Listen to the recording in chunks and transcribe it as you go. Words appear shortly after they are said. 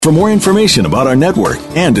For more information about our network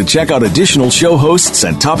and to check out additional show hosts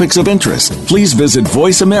and topics of interest, please visit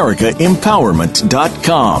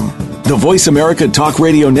voiceamericaempowerment.com. The Voice America Talk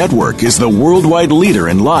Radio Network is the worldwide leader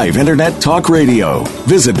in live Internet talk radio.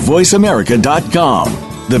 Visit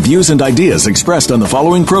voiceamerica.com. The views and ideas expressed on the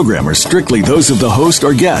following program are strictly those of the host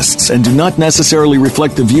or guests and do not necessarily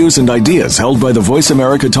reflect the views and ideas held by the Voice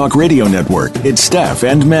America Talk Radio Network, its staff,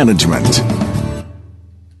 and management.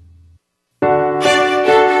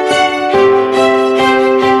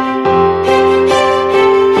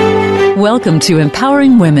 Welcome to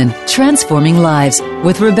Empowering Women, Transforming Lives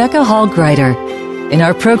with Rebecca Hall-Gruyter. In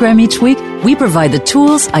our program each week, we provide the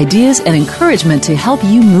tools, ideas, and encouragement to help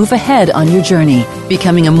you move ahead on your journey,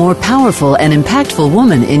 becoming a more powerful and impactful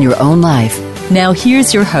woman in your own life. Now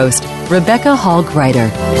here's your host, Rebecca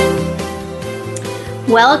Hall-Gruyter.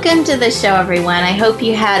 Welcome to the show, everyone. I hope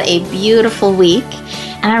you had a beautiful week.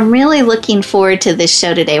 And I'm really looking forward to this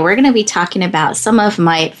show today. We're going to be talking about some of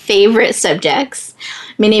my favorite subjects.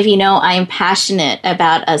 Many of you know I am passionate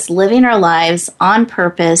about us living our lives on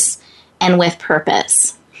purpose and with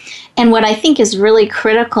purpose. And what I think is really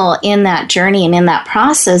critical in that journey and in that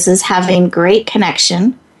process is having great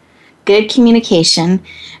connection, good communication,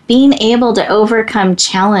 being able to overcome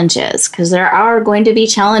challenges, because there are going to be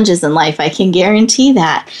challenges in life, I can guarantee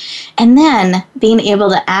that. And then being able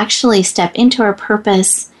to actually step into our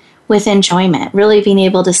purpose with enjoyment, really being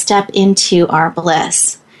able to step into our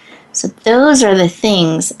bliss. So those are the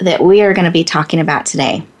things that we are going to be talking about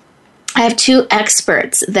today. I have two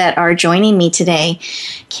experts that are joining me today.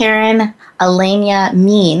 Karen Alenia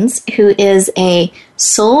Means, who is a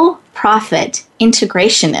soul profit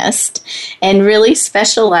integrationist and really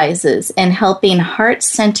specializes in helping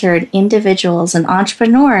heart-centered individuals and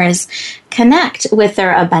entrepreneurs connect with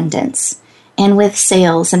their abundance and with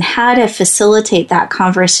sales and how to facilitate that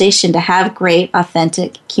conversation to have great,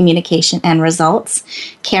 authentic communication and results.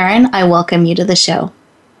 Karen, I welcome you to the show.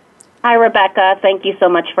 Hi, Rebecca. Thank you so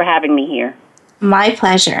much for having me here. My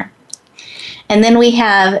pleasure. And then we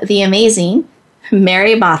have the amazing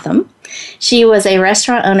Mary Botham. She was a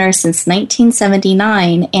restaurant owner since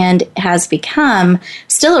 1979 and has become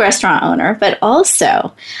still a restaurant owner, but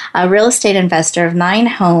also a real estate investor of 9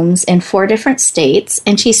 homes in 4 different states.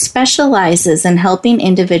 And she specializes in helping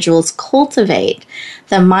individuals cultivate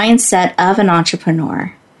the mindset of an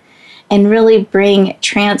entrepreneur and really bring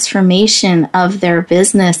transformation of their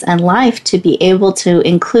business and life to be able to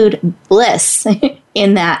include bliss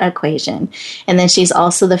in that equation. And then she's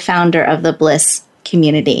also the founder of the Bliss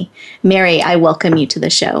Community. Mary, I welcome you to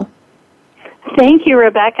the show. Thank you,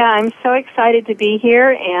 Rebecca. I'm so excited to be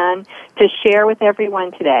here and to share with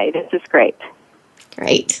everyone today. This is great.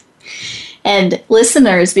 Great. And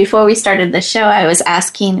listeners, before we started the show, I was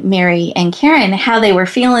asking Mary and Karen how they were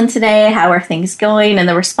feeling today, how are things going, and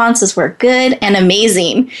the responses were good and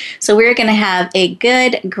amazing. So we're going to have a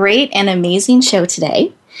good, great, and amazing show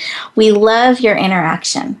today. We love your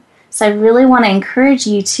interaction. So I really want to encourage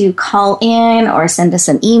you to call in or send us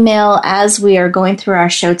an email as we are going through our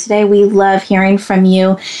show today. We love hearing from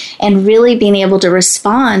you and really being able to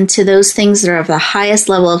respond to those things that are of the highest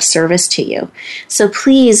level of service to you. So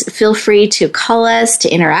please feel free to call us, to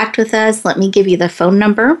interact with us. Let me give you the phone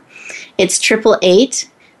number. It's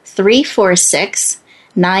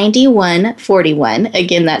 888-346-9141.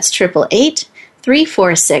 Again, that's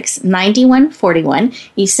 888-346-9141.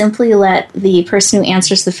 You simply let the person who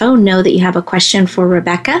answers the phone know that you have a question for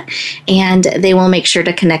Rebecca, and they will make sure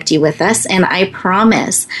to connect you with us. And I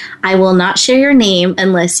promise I will not share your name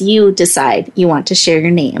unless you decide you want to share your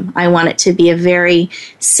name. I want it to be a very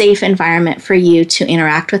safe environment for you to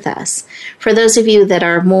interact with us. For those of you that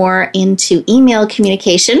are more into email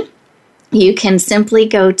communication, you can simply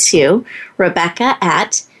go to Rebecca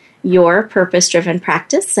at Your Purpose-Driven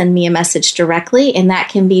Practice. Send me a message directly, and that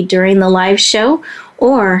can be during the live show,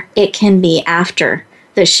 or it can be after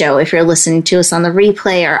the show if you're listening to us on the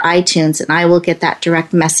replay or iTunes, and I will get that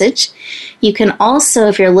direct message. You can also,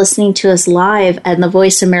 if you're listening to us live on the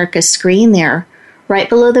Voice America screen there, right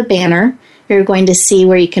below the banner, you're going to see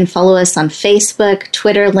where you can follow us on Facebook,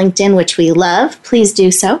 Twitter, LinkedIn, which we love. Please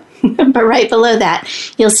do so. But right below that,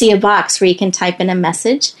 you'll see a box where you can type in a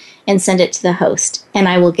message and send it to the host, and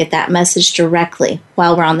I will get that message directly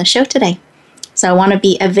while we're on the show today. So I want to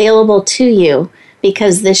be available to you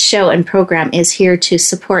because this show and program is here to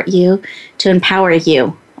support you, to empower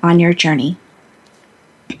you on your journey.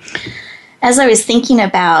 As I was thinking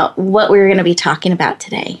about what we were going to be talking about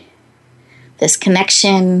today, this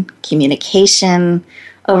connection, communication,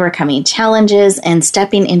 overcoming challenges, and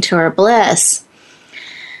stepping into our bliss,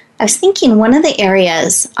 I was thinking one of the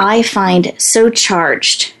areas I find so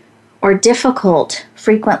charged or difficult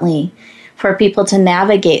frequently for people to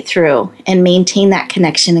navigate through and maintain that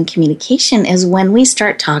connection and communication is when we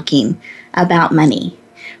start talking about money,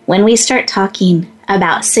 when we start talking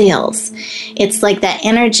about sales. It's like that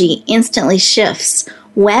energy instantly shifts,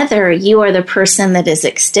 whether you are the person that is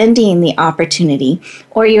extending the opportunity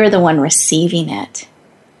or you're the one receiving it.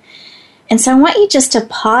 And so I want you just to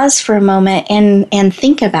pause for a moment and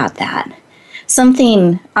think about that.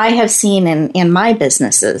 Something I have seen in my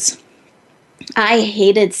businesses. I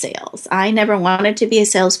hated sales. I never wanted to be a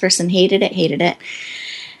salesperson, hated it,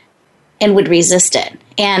 and would resist it.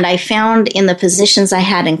 And I found in the positions I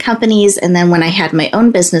had in companies, and then when I had my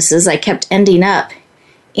own businesses, I kept ending up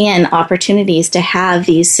in opportunities to have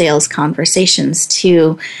these sales conversations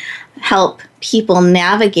to help people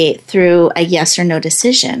navigate through a yes or no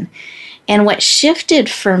decision. And what shifted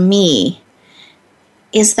for me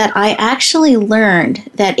is that I actually learned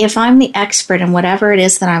that if I'm the expert in whatever it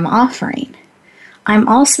is that I'm offering, I'm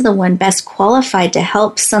also the one best qualified to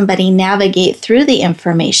help somebody navigate through the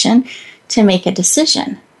information to make a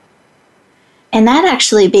decision. And that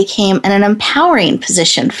actually became an empowering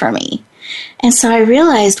position for me. And so I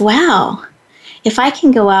realized, wow, if I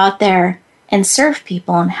can go out there and serve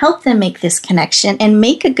people and help them make this connection and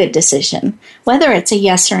make a good decision, whether it's a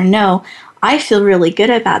yes or a no, I feel really good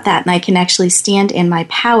about that. And I can actually stand in my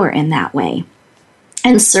power in that way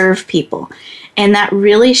and serve people. And that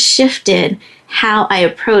really shifted how I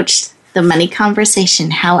approached the money conversation,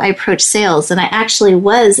 how I approach sales. And I actually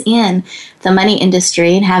was in the money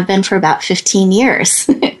industry and have been for about 15 years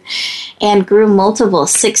and grew multiple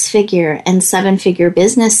 6-figure and 7-figure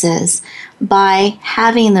businesses by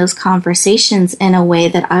having those conversations in a way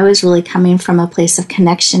that I was really coming from a place of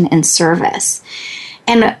connection and service.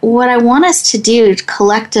 And what I want us to do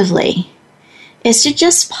collectively is to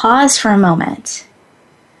just pause for a moment.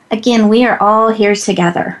 Again, we are all here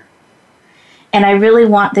together. And I really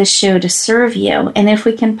want this show to serve you. And if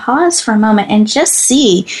we can pause for a moment and just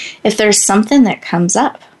see if there's something that comes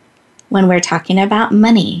up when we're talking about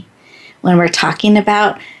money, when we're talking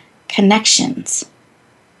about connections.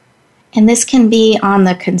 And this can be on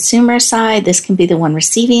the consumer side. This can be the one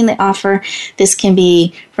receiving the offer. This can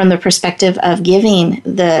be from the perspective of giving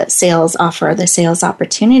the sales offer, the sales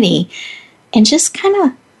opportunity. And just kind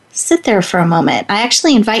of sit there for a moment. I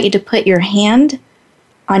actually invite you to put your hand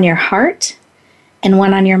on your heart and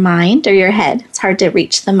one on your mind or your head. It's hard to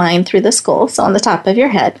reach the mind through the skull, so on the top of your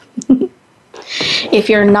head. If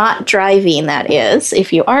you're not driving, that is.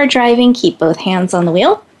 If you are driving, keep both hands on the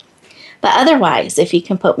wheel. But otherwise, if you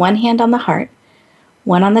can put one hand on the heart,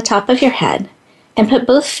 one on the top of your head, and put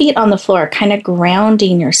both feet on the floor, kind of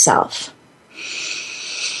grounding yourself.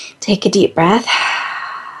 Take a deep breath.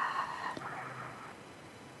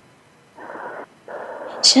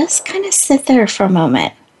 Just kind of sit there for a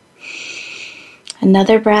moment.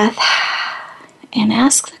 Another breath, and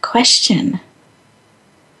ask the question,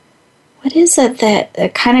 what is it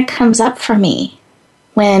that kind of comes up for me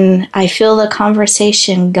when I feel the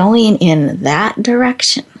conversation going in that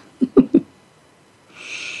direction?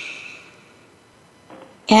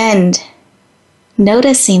 And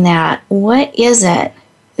noticing that, what is it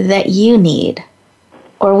that you need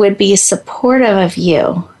or would be supportive of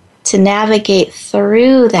you to navigate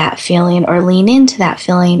through that feeling or lean into that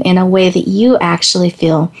feeling in a way that you actually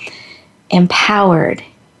feel empowered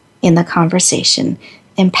in the conversation,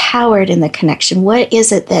 empowered in the connection? What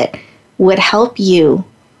is it that would help you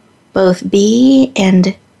both be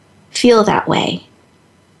and feel that way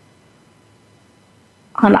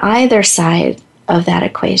on either side of that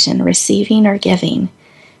equation, receiving or giving?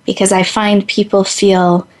 Because I find people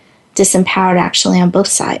feel disempowered actually on both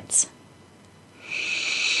sides.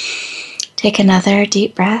 Take another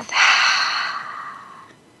deep breath.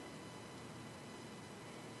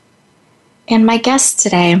 And my guest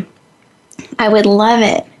today, I would love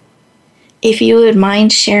it if you would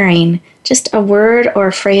mind sharing just a word or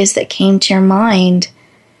a phrase that came to your mind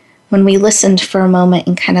when we listened for a moment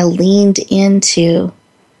and kind of leaned into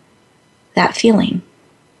that feeling.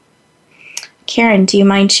 Karen, do you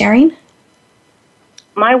mind sharing?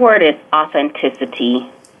 My word is authenticity.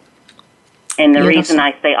 And the Beautiful. reason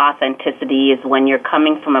I say authenticity is when you're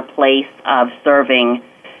coming from a place of serving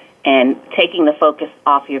and taking the focus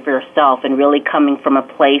off of yourself and really coming from a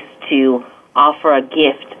place to offer a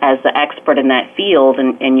gift as the expert in that field,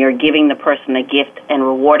 and you're giving the person a gift and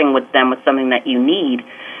rewarding with them with something that you need,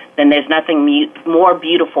 then there's nothing more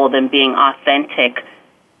beautiful than being authentic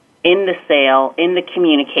in the sale, in the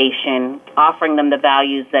communication, offering them the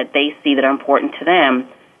values that they see that are important to them,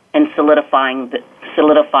 and solidifying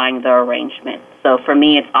the arrangement. So for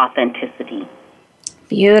me, it's authenticity.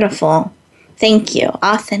 Beautiful. Thank you.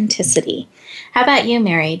 Authenticity. How about you,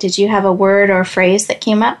 Mary? Did you have a word or phrase that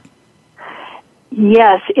came up?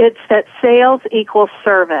 Yes, it's that sales equals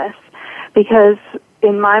service. Because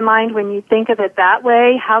in my mind, when you think of it that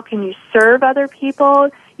way, how can you serve other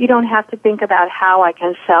people? You don't have to think about how I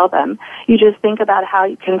can sell them. You just think about how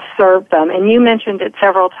you can serve them. And you mentioned it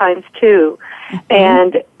several times, too. Mm-hmm.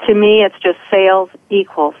 And to me, it's just sales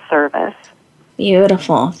equals service.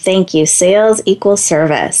 Beautiful. Thank you. Sales equals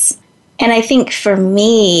service. And I think for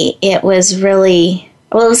me, it was it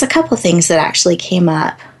was a couple things that actually came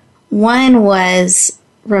up. One was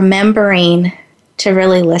remembering to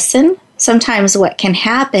really listen. Sometimes what can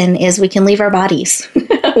happen is we can leave our bodies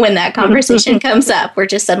when that conversation comes up. We're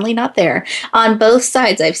just suddenly not there. On both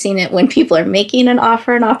sides, I've seen it when people are making an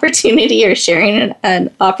offer, an opportunity, or sharing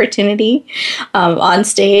an opportunity on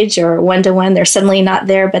stage or one-to-one. They're suddenly not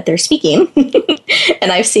there, but they're speaking.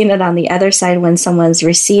 And I've seen it on the other side when someone's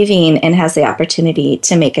receiving and has the opportunity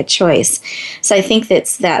to make a choice. So I think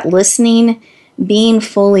that's that listening, being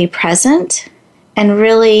fully present, and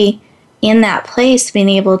really in that place, being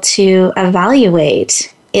able to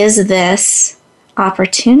evaluate, is this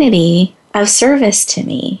opportunity of service to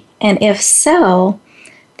me? And if so,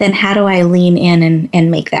 then how do I lean in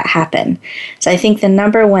and make that happen? So I think the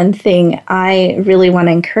number one thing I really want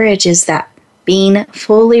to encourage is that being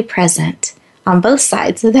fully present on both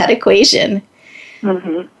sides of that equation,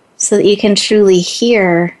 so that you can truly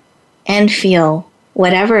hear and feel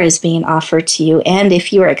whatever is being offered to you. And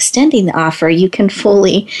if you are extending the offer, you can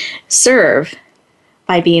fully serve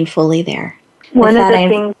by being fully there. One of the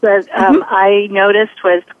things that I noticed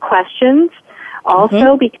was questions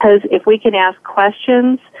also, because if we can ask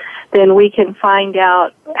questions, then we can find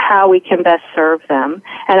out how we can best serve them.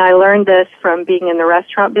 And I learned this from being in the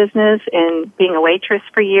restaurant business and being a waitress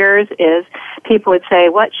for years, is people would say,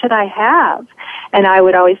 what should I have? And I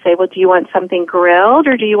would always say, well, do you want something grilled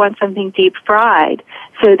or do you want something deep fried?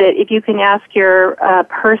 So that if you can ask your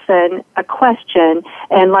person a question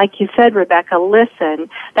and, like you said, Rebecca, listen,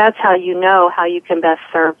 that's how you know how you can best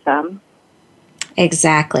serve them.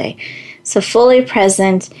 Exactly. So fully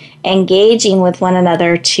present, engaging with one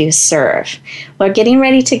another to serve. We're getting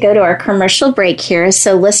ready to go to our commercial break here.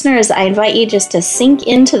 So listeners, I invite you just to sink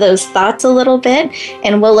into those thoughts a little bit,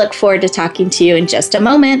 and we'll look forward to talking to you in just a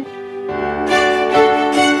moment.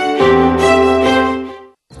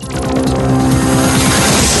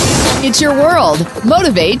 It's your world.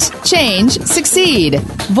 Motivate, change, succeed.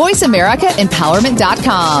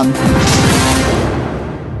 VoiceAmericaEmpowerment.com.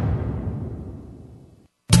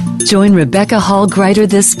 Join Rebecca Hall Greider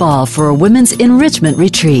this fall for a Women's Enrichment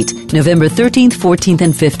Retreat, November 13th, 14th,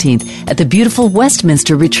 and 15th at the beautiful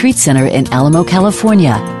Westminster Retreat Center in Alamo,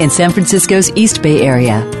 California, in San Francisco's East Bay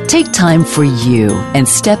area. Take time for you and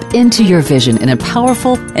step into your vision in a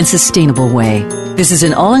powerful and sustainable way. This is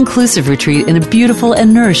an all-inclusive retreat in a beautiful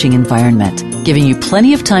and nourishing environment, giving you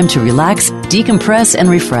plenty of time to relax, decompress, and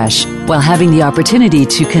refresh, while having the opportunity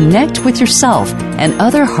to connect with yourself and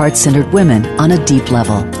other heart-centered women on a deep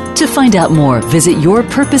level. To find out more, visit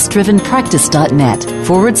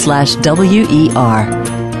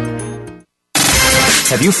yourpurposedrivenpractice.net/WER.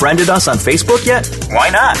 Have you friended us on Facebook yet? Why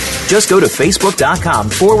not? Just go to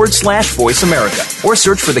facebook.com/Voice America or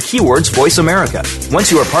search for the keywords Voice America.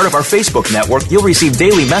 Once you are part of our Facebook network, you'll receive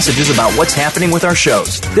daily messages about what's happening with our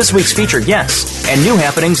shows, this week's featured guests, and new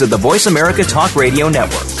happenings of the Voice America Talk Radio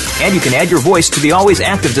Network. And you can add your voice to the always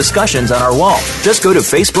active discussions on our wall. Just go to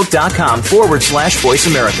facebook.com/Voice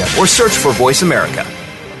America or search for Voice America.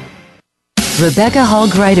 Rebecca Hall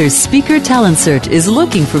Greider's Speaker Talent Search is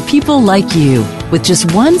looking for people like you. With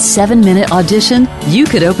just one 7-minute audition, you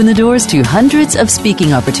could open the doors to hundreds of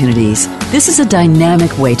speaking opportunities. This is a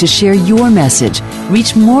dynamic way to share your message,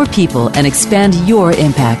 reach more people, and expand your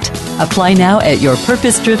impact. Apply now at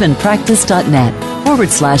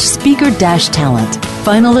yourpurposedrivenpractice.net/speaker-talent.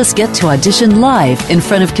 Finalists get to audition live in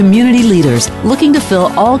front of community leaders looking to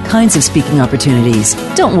fill all kinds of speaking opportunities.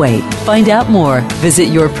 Don't wait. Find out more. Visit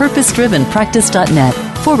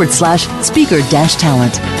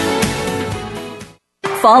yourpurposedrivenpractice.net/speaker-talent.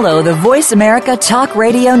 Follow the Voice America Talk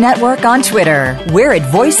Radio Network on Twitter. We're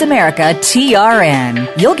at Voice America TRN.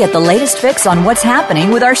 You'll get the latest fix on what's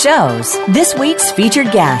happening with our shows, this week's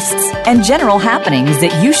featured guests, and general happenings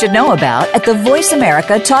that you should know about at the Voice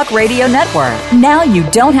America Talk Radio Network. Now you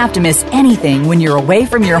don't have to miss anything when you're away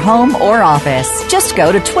from your home or office. Just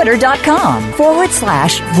go to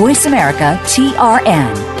twitter.com/Voice America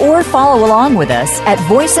TRN or follow along with us at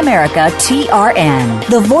Voice America TRN.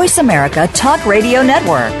 The Voice America Talk Radio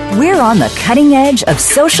Network. We're on the cutting edge of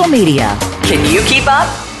social media. Can you keep up?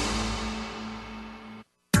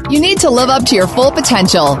 You need to live up to your full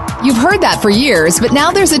potential. You've heard that for years, but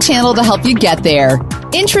now there's a channel to help you get there.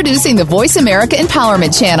 Introducing the Voice America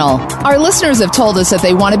Empowerment Channel. Our listeners have told us that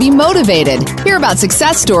they want to be motivated, hear about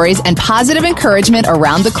success stories, and positive encouragement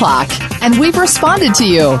around the clock. And we've responded to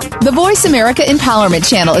you. The Voice America Empowerment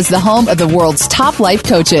Channel is the home of the world's top life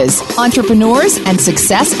coaches, entrepreneurs, and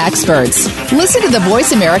success experts. Listen to the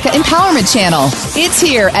Voice America Empowerment Channel. It's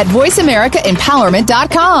here at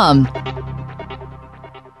voiceamericaempowerment.com.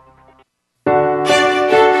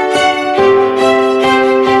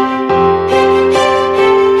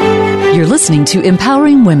 You're listening to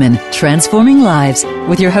Empowering Women, Transforming Lives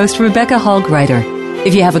with your host, Rebecca Hall-Gruyter.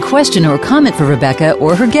 If you have a question or comment for Rebecca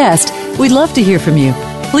or her guest, we'd love to hear from you.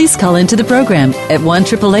 Please call into the program at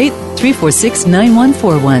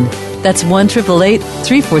 1-888-346-9141. That's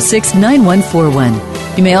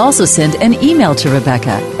 1-888-346-9141. You may also send an email to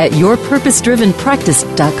Rebecca at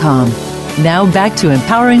yourpurposedrivenpractice.com. Now back to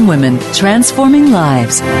Empowering Women, Transforming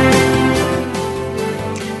Lives.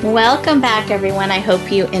 Welcome back, everyone. I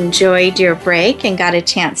hope you enjoyed your break and got a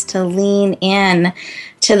chance to lean in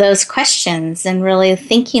to those questions and really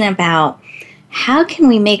thinking about how can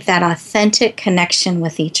we make that authentic connection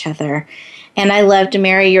with each other. And I loved,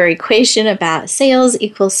 Mary, your equation about sales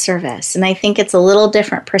equals service. And I think it's a little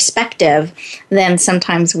different perspective than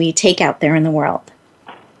sometimes we take out there in the world.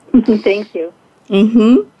 Thank you.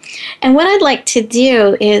 Mm-hmm. And what I'd like to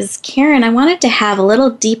do is, Karen, I wanted to have a little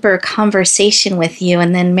deeper conversation with you.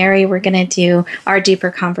 And then, Mary, we're going to do our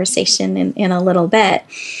deeper conversation in a little bit.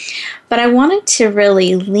 But I wanted to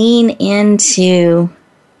really lean into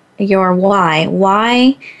your why.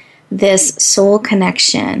 Why this soul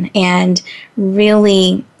connection and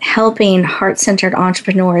really helping heart-centered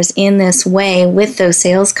entrepreneurs in this way with those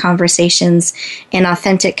sales conversations and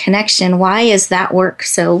authentic connection. Why is that work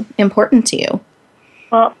so important to you?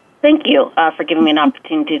 Well, thank you for giving me an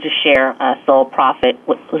opportunity to share Soul Profit,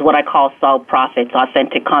 what I call Soul Profits,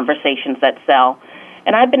 authentic conversations that sell.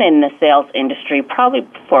 And I've been in the sales industry probably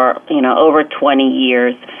for, over 20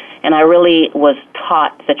 years, and I really was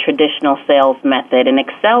taught the traditional sales method and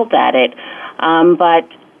excelled at it. But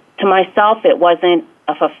to myself, it wasn't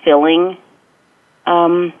a fulfilling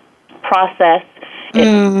process. It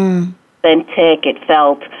was authentic. It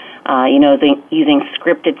felt, using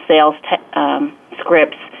scripted sales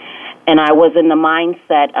scripts, and I was in the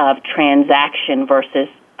mindset of transaction versus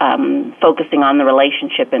focusing on the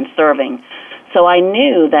relationship and serving. So I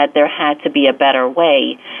knew that there had to be a better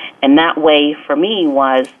way, and that way for me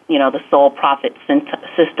was, the Soul Profit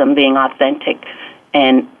system being authentic,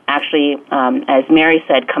 and actually, as Mary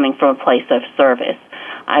said, coming from a place of service.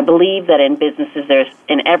 I believe that in businesses,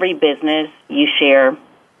 in every business, you share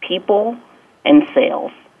people and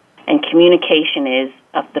sales, and communication is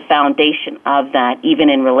the foundation of that, even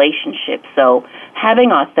in relationships. So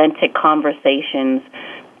having authentic conversations,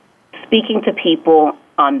 speaking to people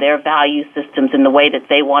on their value systems in the way that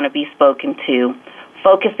they want to be spoken to,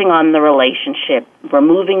 focusing on the relationship,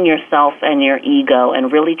 removing yourself and your ego,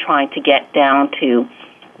 and really trying to get down to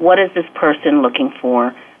what is this person looking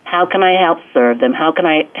for? How can I help serve them? How can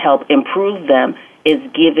I help improve them? Is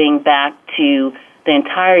giving back to the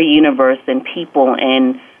entire universe and people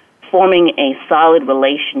and forming a solid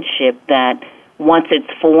relationship that once it's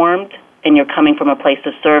formed and you're coming from a place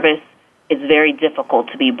of service, it's very difficult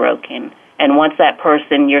to be broken. And once that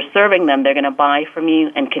person, you're serving them, they're going to buy from you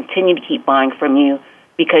and continue to keep buying from you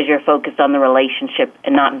because you're focused on the relationship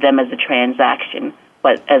and not them as a transaction,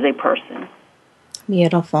 but as a person.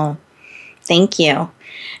 Beautiful. Thank you.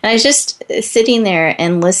 And I was just sitting there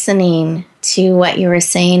and listening to what you were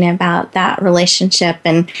saying about that relationship,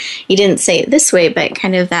 and you didn't say it this way, but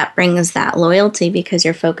kind of that brings that loyalty because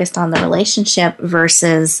you're focused on the relationship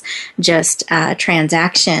versus just a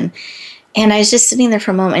transaction. And I was just sitting there for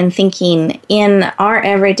a moment and thinking, in our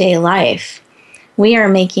everyday life, we are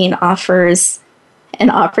making offers and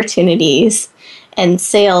opportunities and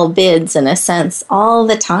sale bids, in a sense, all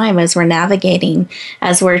the time as we're navigating,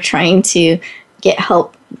 as we're trying to get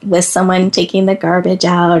help with someone taking the garbage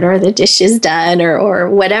out or the dishes done or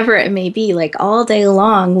whatever it may be. Like all day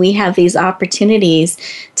long, we have these opportunities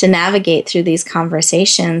to navigate through these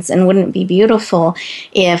conversations. And wouldn't it be beautiful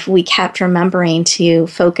if we kept remembering to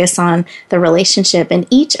focus on the relationship in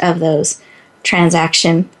each of those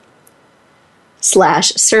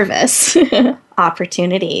transaction/service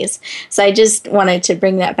opportunities. So I just wanted to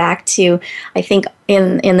bring that back to, I think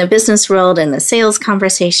in the business world and the sales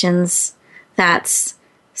conversations, that's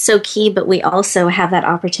so key, but we also have that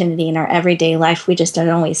opportunity in our everyday life. We just don't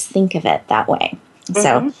always think of it that way. Mm-hmm.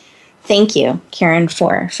 So Thank you, Karen,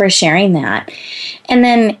 for sharing that. And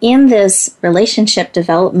then in this relationship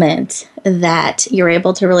development, that you're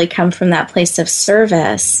able to really come from that place of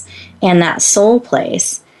service and that soul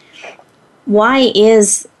place. Why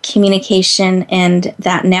is communication and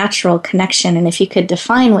that natural connection, and if you could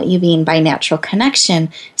define what you mean by natural connection,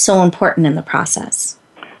 so important in the process?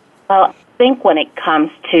 Well, I think when it comes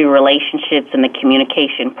to relationships and the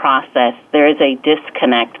communication process, there is a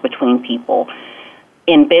disconnect between people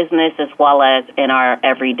in business as well as in our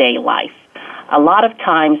everyday life. A lot of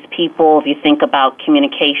times people, if you think about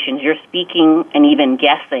communications, you're speaking and even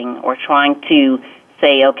guessing or trying to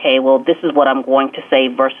say, okay, well, this is what I'm going to say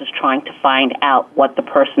versus trying to find out what the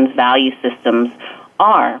person's value systems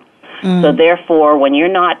are. So therefore, when you're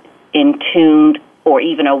not in tune or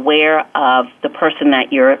even aware of the person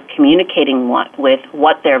that you're communicating with,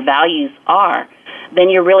 what their values are, then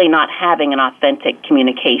you're really not having an authentic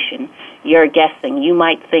communication. You're guessing. You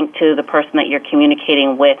might think to the person that you're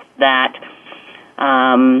communicating with that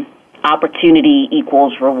opportunity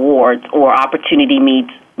equals rewards, or opportunity means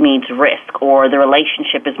risk, or the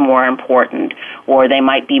relationship is more important, or they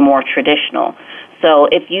might be more traditional. So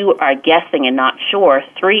if you are guessing and not sure,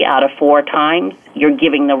 3 out of 4 times you're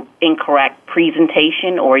giving the incorrect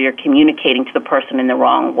presentation or you're communicating to the person in the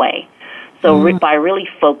wrong way. So by really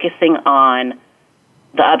focusing on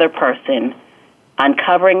the other person,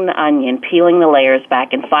 uncovering the onion, peeling the layers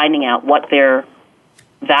back, and finding out what their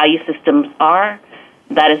value systems are,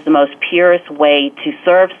 that is the most purest way to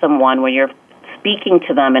serve someone, where you're speaking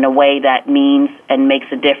to them in a way that means and makes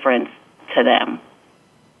a difference to them.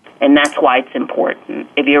 And that's why it's important.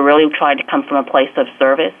 If you're really trying to come from a place of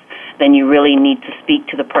service, then you really need to speak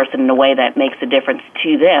to the person in a way that makes a difference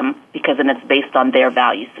to them, because then it's based on their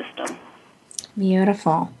value system.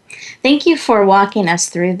 Beautiful. Thank you for walking us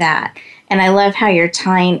through that. And I love how you're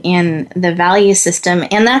tying in the value system.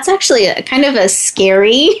 And that's actually a kind of a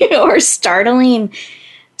scary or startling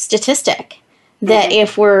statistic, that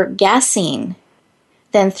if we're guessing,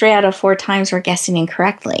 then 3 out of 4 times we're guessing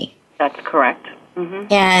incorrectly. That's correct.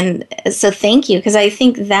 And so thank you, because I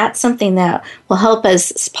think that's something that will help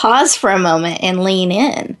us pause for a moment and lean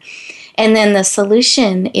in. And then the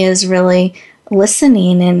solution is really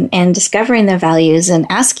listening and discovering the values and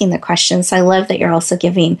asking the questions. I love that you're also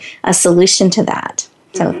giving a solution to that.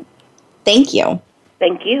 So thank you.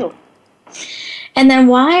 Thank you. And then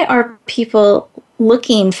why are people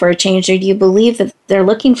looking for a change, or do you believe that they're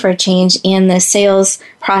looking for a change in the sales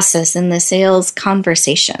process, in the sales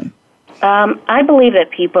conversation? I believe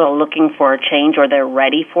that people are looking for a change, or they're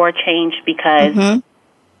ready for a change, because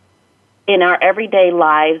in our everyday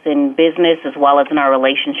lives, in business as well as in our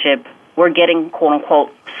relationship, we're getting, quote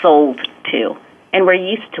unquote, sold to, and we're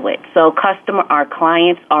used to it. So our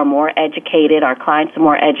clients are more educated,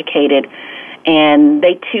 and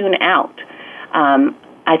they tune out.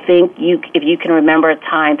 I think if you can remember a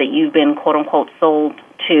time that you've been, quote unquote, sold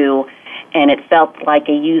to, and it felt like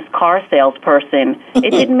a used car salesperson,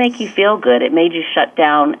 it didn't make you feel good. It made you shut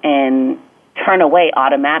down and turn away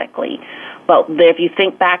automatically. But if you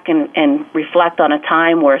think back and reflect on a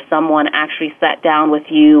time where someone actually sat down with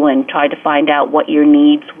you and tried to find out what your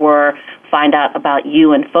needs were, find out about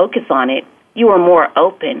you and focus on it, you were more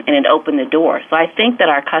open, and it opened the door. So I think that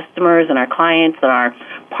our customers and our clients and our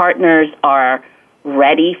partners are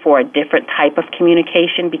ready for a different type of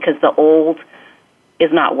communication, because the old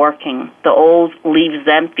is not working. The old leaves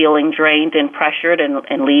them feeling drained and pressured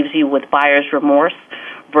and leaves you with buyer's remorse,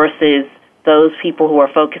 versus those people who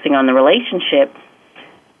are focusing on the relationship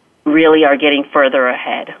really are getting further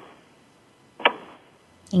ahead.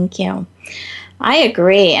 Thank you. I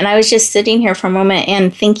agree. And I was just sitting here for a moment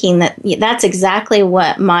and thinking that that's exactly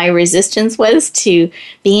what my resistance was to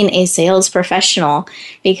being a sales professional,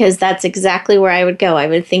 because that's exactly where I would go. I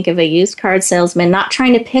would think of a used car salesman, not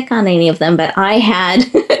trying to pick on any of them, but I had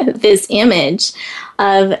this image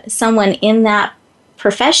of someone in that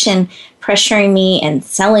profession pressuring me and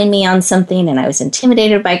selling me on something, and I was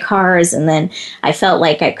intimidated by cars, and then I felt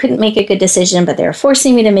like I couldn't make a good decision, but they were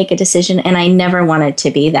forcing me to make a decision, and I never wanted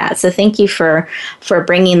to be that. So thank you for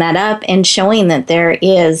bringing that up and showing that there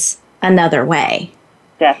is another way.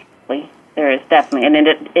 Definitely. There is definitely, and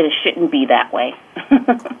it shouldn't be that way.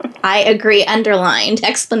 I agree. Underlined.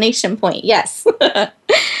 Explanation point. Yes.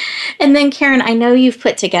 And then, Karen, I know you've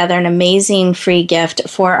put together an amazing free gift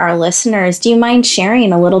for our listeners. Do you mind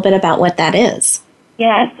sharing a little bit about what that is?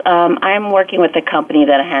 Yes. I'm working with a company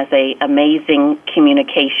that has an amazing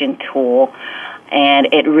communication tool, and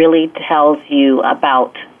it really tells you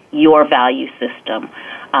about your value system.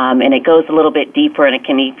 And it goes a little bit deeper, and it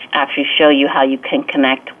can actually show you how you can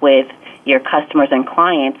connect with your customers and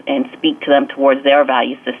clients and speak to them towards their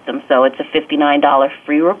value system. So it's a $59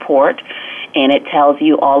 free report, and it tells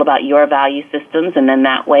you all about your value systems, and then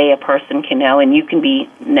that way a person can know, and you can be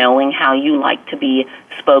knowing how you like to be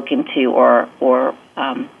spoken to or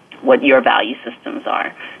what your value systems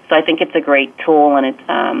are. So I think it's a great tool,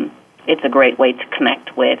 and it's a great way to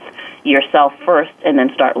connect with yourself first and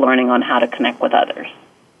then start learning on how to connect with others.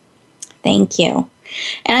 Thank you.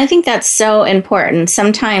 And I think that's so important.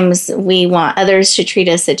 Sometimes we want others to treat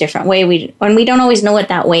us a different way. When we don't always know what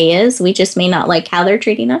that way is, we just may not like how they're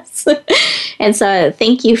treating us. And so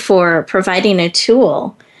thank you for providing a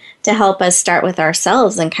tool to help us start with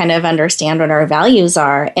ourselves and kind of understand what our values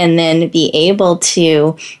are, and then be able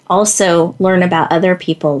to also learn about other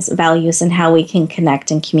people's values and how we can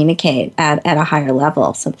connect and communicate at a higher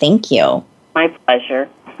level. So thank you. My pleasure.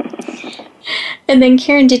 And then,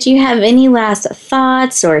 Karen, did you have any last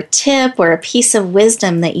thoughts or tip or a piece of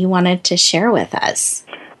wisdom that you wanted to share with us?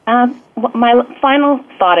 My final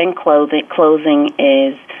thought in closing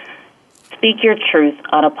is speak your truth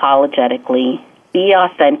unapologetically. Be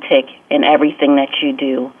authentic in everything that you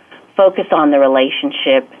do. Focus on the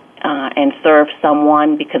relationship and serve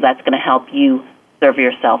someone, because that's going to help you serve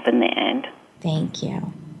yourself in the end. Thank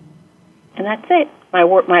you. And that's it.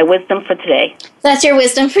 My wisdom for today. That's your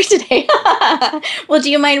wisdom for today. Well, do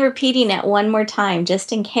you mind repeating it one more time,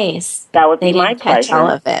 just in case? That would be my pleasure. Catch all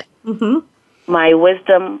of it. Mm-hmm. My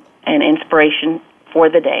wisdom and inspiration for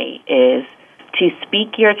the day is to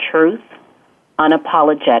speak your truth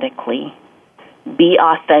unapologetically. Be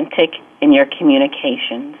authentic in your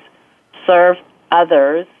communications. Serve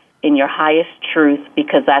others in your highest truth,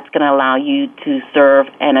 because that's going to allow you to serve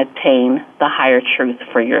and attain the higher truth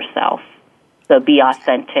for yourself. So be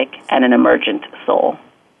authentic and an emergent soul.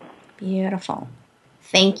 Beautiful.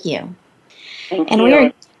 Thank you. Thank you.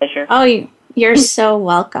 It's a pleasure. Oh, you're so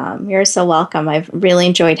welcome. You're so welcome. I've really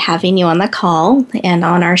enjoyed having you on the call and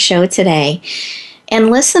on our show today. And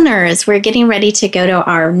listeners, we're getting ready to go to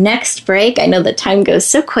our next break. I know the time goes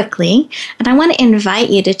so quickly. And I want to invite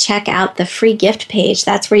you to check out the free gift page.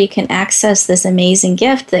 That's where you can access this amazing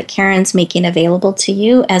gift that Karen's making available to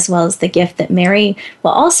you, as well as the gift that Mary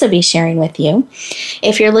will also be sharing with you.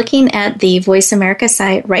 If you're looking at the Voice America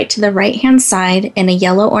site, right to the right-hand side in a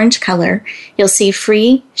yellow-orange color, you'll see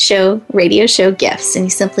free radio show gifts. And you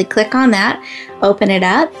simply click on that, open it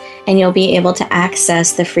up, and you'll be able to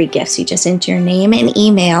access the free gifts. You just enter your name and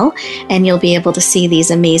email, and you'll be able to see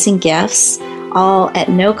these amazing gifts, all at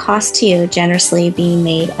no cost to you, generously being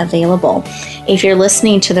made available. If you're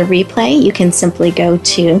listening to the replay, you can simply go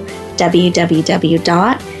to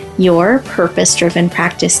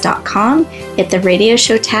www.yourpurposedrivenpractice.com, hit the radio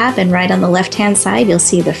show tab, and right on the left-hand side, you'll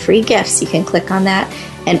see the free gifts. You can click on that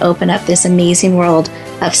and open up this amazing world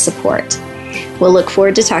of support. We'll look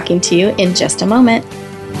forward to talking to you in just a moment.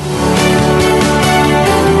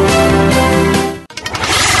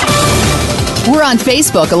 We're on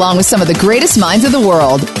Facebook along with some of the greatest minds of the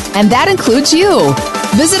world, and that includes you.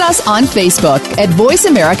 Visit us on Facebook at Voice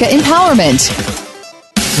America Empowerment.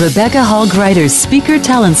 Rebecca Hall Greider's Speaker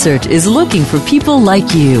Talent Search is looking for people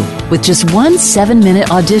like you. With just one 7-minute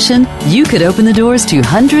audition, you could open the doors to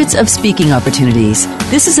hundreds of speaking opportunities.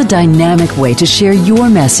 This is a dynamic way to share your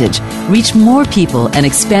message, reach more people, and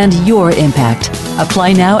expand your impact.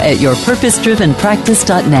 Apply now at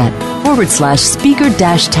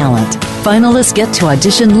yourpurposedrivenpractice.net/speaker-talent. Finalists get to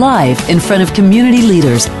audition live in front of community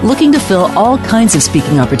leaders looking to fill all kinds of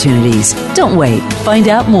speaking opportunities. Don't wait. Find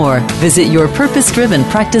out more. Visit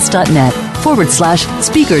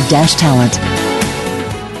yourpurposedrivenpractice.net/speaker-talent.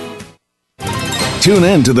 Tune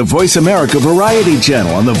in to the Voice America Variety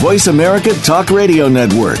channel on the Voice America Talk Radio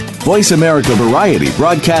Network. Voice America Variety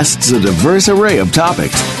broadcasts a diverse array of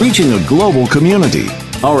topics, reaching a global community.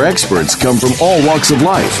 Our experts come from all walks of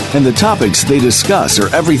life, and the topics they discuss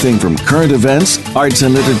are everything from current events, arts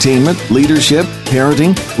and entertainment, leadership,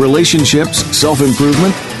 parenting, relationships,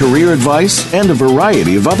 self-improvement, career advice, and a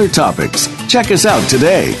variety of other topics. Check us out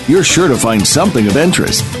today. You're sure to find something of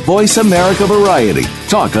interest. Voice America Variety.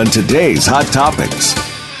 Talk on today's hot topics.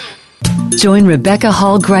 Join Rebecca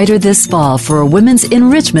Hall Greider this fall for a Women's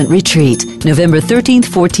Enrichment Retreat, November 13th,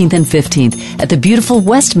 14th, and 15th at the beautiful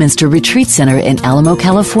Westminster Retreat Center in Alamo,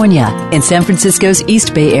 California, in San Francisco's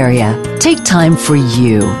East Bay area. Take time for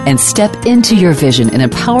you and step into your vision in a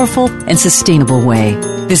powerful and sustainable way.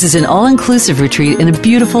 This is an all-inclusive retreat in a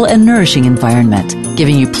beautiful and nourishing environment,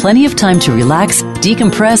 giving you plenty of time to relax,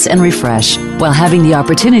 decompress, and refresh, while having the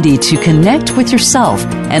opportunity to connect with yourself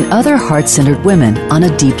and other heart-centered women on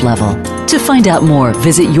a deep level. To find out more,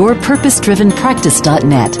 visit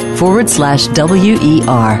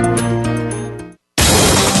yourpurposedrivenpractice.net/WER.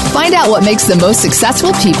 Find out what makes the most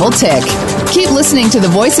successful people tick. Keep listening to the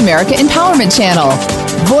Voice America Empowerment Channel.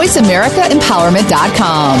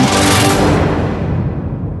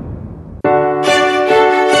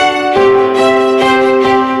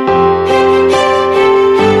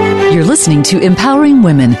 You're listening to Empowering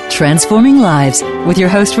Women, Transforming Lives with your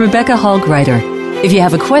host, Rebecca Hall-Gruyter. If you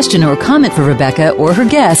have a question or comment for Rebecca or her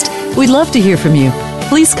guest, we'd love to hear from you.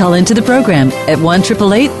 Please call into the program at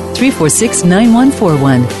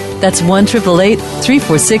 1-888-346-9141. That's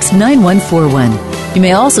 1-888-346-9141. You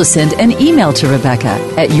may also send an email to Rebecca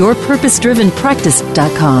at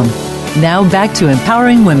yourpurposedrivenpractice.com. Now back to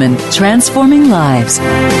Empowering Women, Transforming Lives.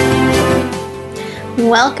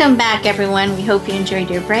 Welcome back, everyone. We hope you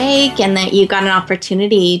enjoyed your break and that you got an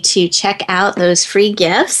opportunity to check out those free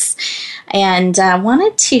gifts. And I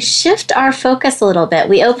wanted to shift our focus a little bit.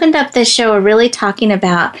 We opened up this show really talking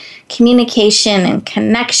about communication and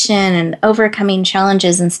connection and overcoming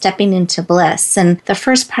challenges and stepping into bliss. And the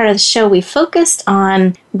first part of the show, we focused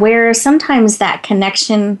on where sometimes that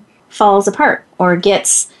connection falls apart or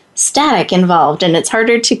gets static involved, and it's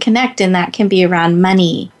harder to connect, and that can be around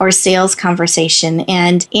money or sales conversation.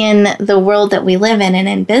 And in the world that we live in and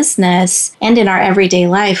in business and in our everyday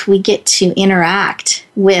life, we get to interact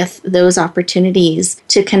with those opportunities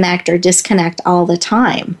to connect or disconnect all the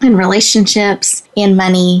time in relationships, in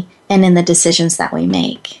money, and in the decisions that we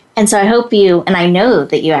make. And so I hope you, and I know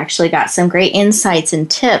that you actually got some great insights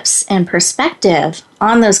and tips and perspective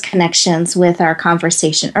on those connections with our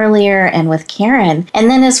conversation earlier and with Karen. And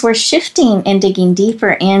then as we're shifting and digging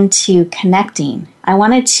deeper into connecting, I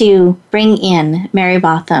wanted to bring in Mary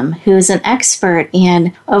Botham, who is an expert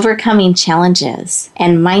in overcoming challenges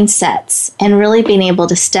and mindsets and really being able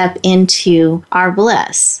to step into our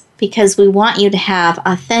bliss. Because we want you to have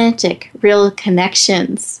authentic, real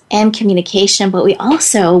connections and communication, but we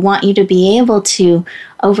also want you to be able to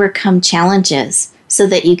overcome challenges so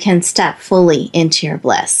that you can step fully into your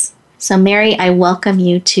bliss. So, Mary, I welcome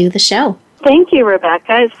you to the show. Thank you,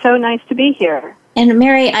 Rebecca. It's so nice to be here. And,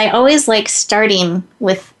 Mary, I always like starting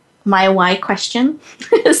with my why question.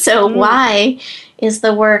 So, why is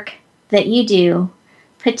the work that you do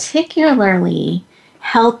particularly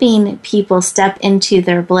helping people step into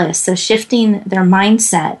their bliss, so shifting their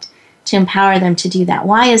mindset to empower them to do that?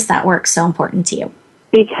 Why is that work so important to you?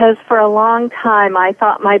 Because for a long time I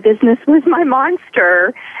thought my business was my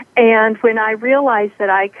monster, and when I realized that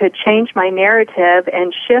I could change my narrative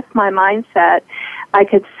and shift my mindset, I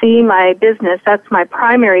could see my business, that's my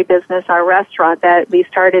primary business, our restaurant that we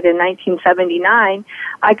started in 1979,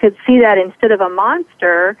 I could see that instead of a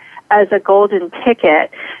monster as a golden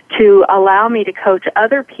ticket to allow me to coach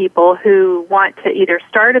other people who want to either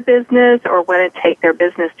start a business or want to take their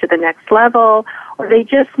business to the next level, or they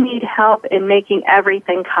just need help in making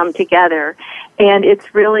everything come together. And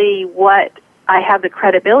it's really what I have the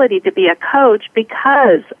credibility to be a coach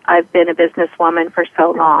because I've been a businesswoman for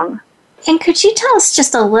so long. And could you tell us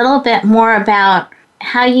just a little bit more about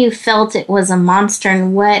how you felt it was a monster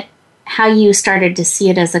and how you started to see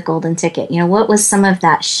it as a golden ticket? You know, what was some of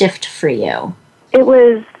that shift for you?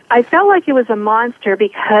 I felt like it was a monster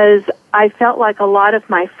because I felt like a lot of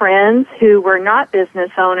my friends who were not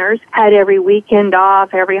business owners had every weekend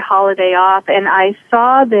off, every holiday off, and I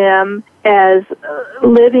saw them as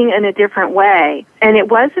living in a different way. And it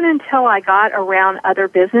wasn't until I got around other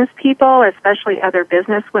business people, especially other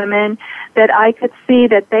business women, that I could see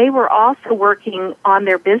that they were also working on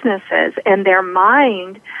their businesses, and their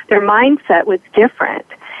mindset was different.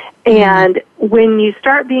 And when you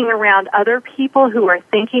start being around other people who are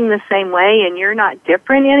thinking the same way and you're not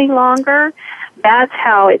different any longer, that's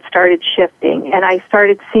how it started shifting. And I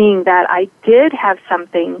started seeing that I did have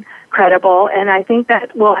something credible, and I think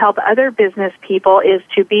that will help other business people is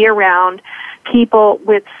to be around people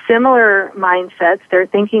with similar mindsets. They're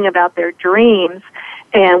thinking about their dreams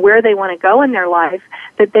and where they want to go in their life,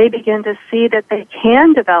 that they begin to see that they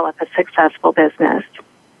can develop a successful business.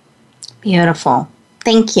 Beautiful.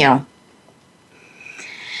 Thank you.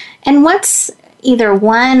 And what's either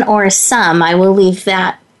one or some, I will leave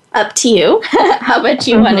that up to you, how much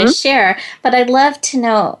you want to share, but I'd love to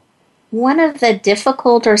know one of the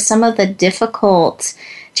difficult or some of the difficult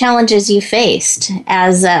challenges you faced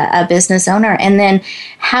as a business owner, and then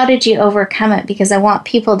how did you overcome it? Because I want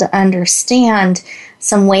people to understand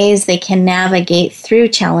some ways they can navigate through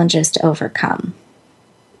challenges to overcome.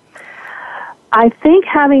 I think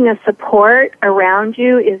having a support around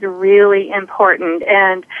you is really important.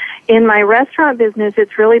 And in my restaurant business,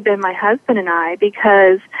 it's really been my husband and I,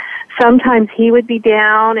 because sometimes he would be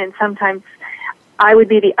down and sometimes I would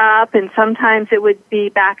be the up, and sometimes it would be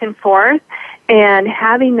back and forth. And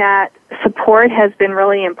having that support has been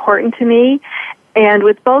really important to me. And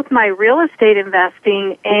with both my real estate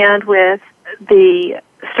investing and with the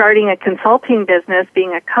starting a consulting business,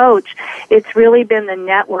 being a coach, it's really been the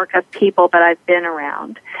network of people that I've been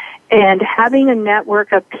around. And having a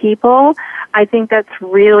network of people, I think that's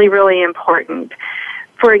really, really important.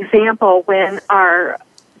 For example, when our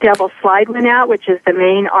Devil's Slide went out, which is the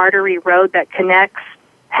main artery road that connects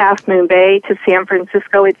Half Moon Bay to San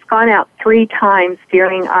Francisco, it's gone out 3 times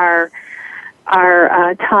during our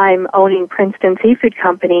time owning Princeton Seafood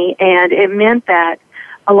Company, and it meant that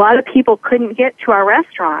a lot of people couldn't get to our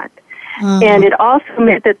restaurant. Mm-hmm. And it also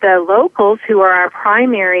meant that the locals, who are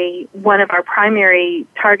one of our primary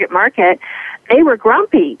target market, they were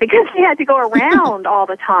grumpy because they had to go around all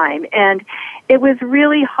the time. And it was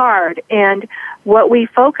really hard. And what we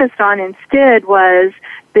focused on instead was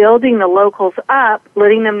building the locals up,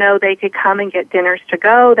 letting them know they could come and get dinners to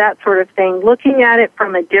go, that sort of thing, looking at it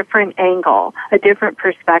from a different angle, a different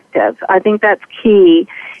perspective. I think that's key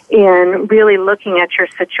in really looking at your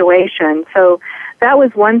situation. So that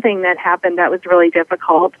was one thing that happened that was really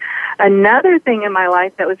difficult. Another thing in my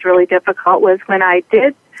life that was really difficult was when I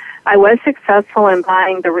was successful in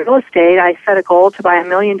buying the real estate. I set a goal to buy $1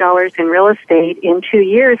 million in real estate in 2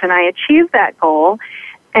 years, and I achieved that goal.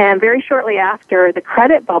 And very shortly after, the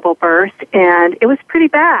credit bubble burst, and it was pretty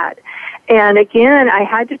bad. And again, I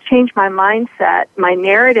had to change my mindset, my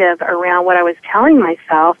narrative around what I was telling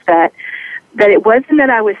myself, that it wasn't that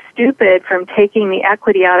I was stupid from taking the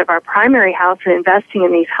equity out of our primary house and investing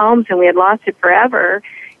in these homes and we had lost it forever.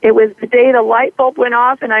 It was the day the light bulb went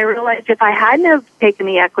off and I realized if I hadn't have taken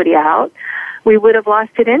the equity out, we would have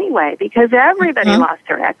lost it anyway because everybody lost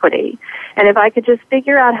their equity. And if I could just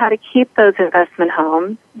figure out how to keep those investment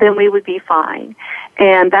homes, then we would be fine.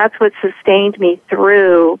 And that's what sustained me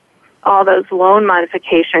through all those loan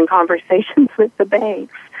modification conversations with the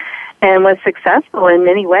banks, and was successful in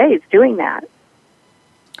many ways doing that.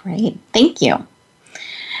 Great. Thank you.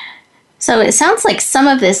 So it sounds like some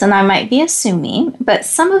of this, and I might be assuming, but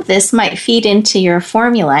some of this might feed into your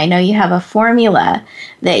formula. I know you have a formula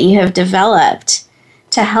that you have developed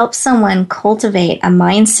to help someone cultivate a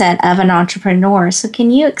mindset of an entrepreneur. So can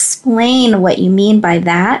you explain what you mean by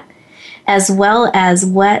that, as well as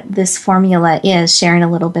what this formula is, sharing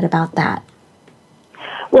a little bit about that?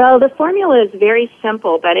 Well, the formula is very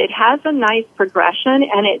simple, but it has a nice progression,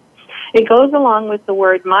 and it goes along with the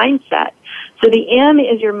word mindset. So the M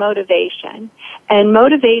is your motivation, and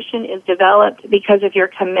motivation is developed because of your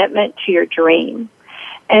commitment to your dream.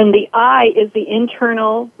 And the I is the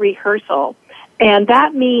internal rehearsal, and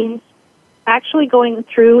that means actually going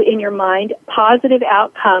through in your mind positive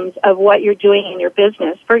outcomes of what you're doing in your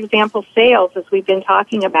business. For example, sales, as we've been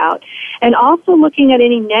talking about, and also looking at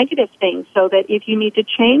any negative things so that if you need to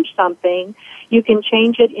change something, you can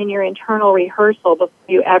change it in your internal rehearsal before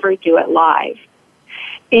you ever do it live.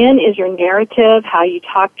 N is your narrative, how you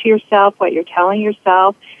talk to yourself, what you're telling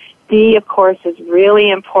yourself. D, of course, is really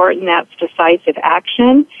important. That's decisive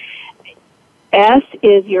action. S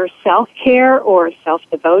is your self-care or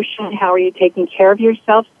self-devotion. How are you taking care of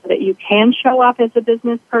yourself so that you can show up as a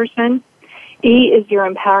business person? E is your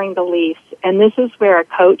empowering beliefs. And this is where a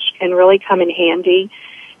coach can really come in handy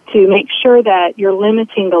to make sure that your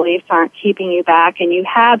limiting beliefs aren't keeping you back and you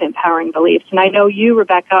have empowering beliefs. And I know you,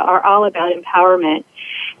 Rebecca, are all about empowerment.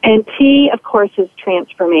 And T, of course, is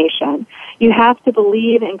transformation. You have to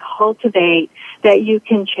believe and cultivate that you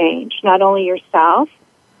can change not only yourself,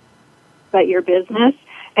 but your business,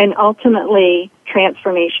 and ultimately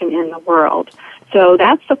transformation in the world. So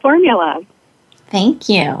that's the formula. Thank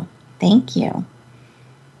you. Thank you.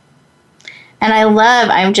 And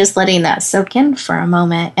I'm just letting that soak in for a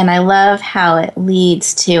moment, and I love how it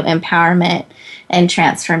leads to empowerment and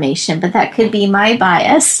transformation, but that could be my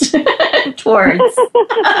bias towards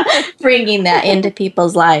bringing that into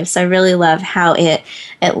people's lives. So I really love how it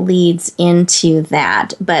leads into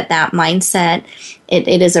that. But that mindset, it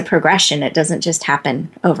is a progression. It doesn't just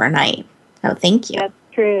happen overnight. Oh, thank you. That's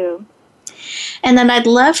true. And then I'd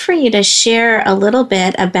love for you to share a little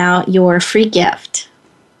bit about your free gift.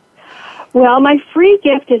 Well, my free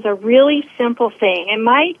gift is a really simple thing. It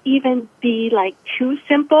might even be like too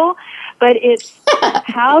simple, but it's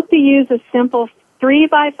how to use a simple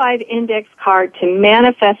 3x5 index card to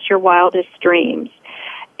manifest your wildest dreams.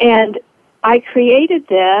 And I created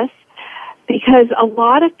this because a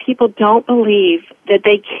lot of people don't believe that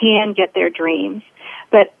they can get their dreams.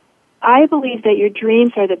 But I believe that your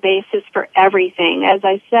dreams are the basis for everything. As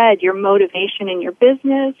I said, your motivation in your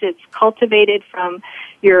business, it's cultivated from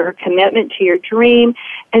your commitment to your dream.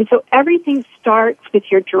 And so everything starts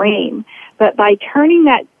with your dream. But by turning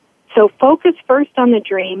that, so focus first on the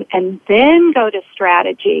dream and then go to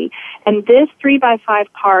strategy. And this 3x5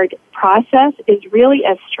 card process is really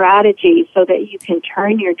a strategy so that you can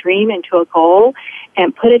turn your dream into a goal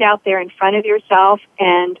and put it out there in front of yourself.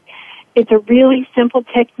 And it's a really simple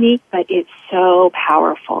technique, but it's so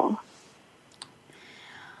powerful.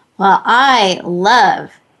 Well, I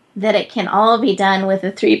love that it can all be done with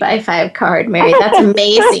a 3x5 card, Mary. That's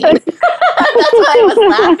amazing. That's why I was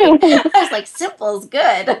laughing. I was like, simple is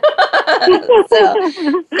good. So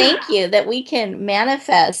thank you that we can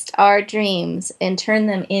manifest our dreams and turn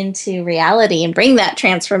them into reality and bring that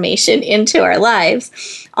transformation into our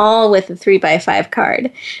lives, all with a 3x5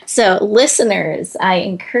 card. So listeners, I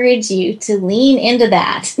encourage you to lean into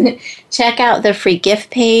that. Check out the free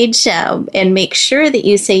gift page and make sure that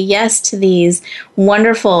you say yes to these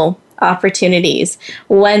wonderful opportunities.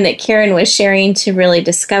 One that Karen was sharing to really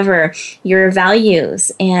discover your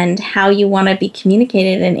values and how you want to be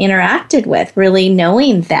communicated and interacted with, really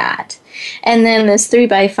knowing that. And then this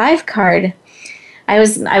 3x5 card, I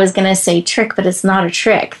was going to say trick, but it's not a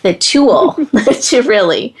trick. The tool to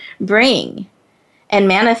really bring and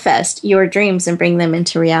manifest your dreams and bring them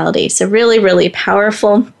into reality. So really, really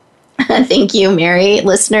powerful. Thank you, Mary.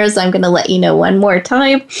 Listeners, I'm going to let you know one more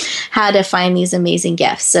time how to find these amazing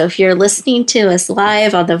gifts. So if you're listening to us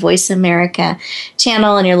live on the Voice America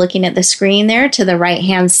channel and you're looking at the screen there to the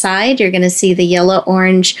right-hand side, you're going to see the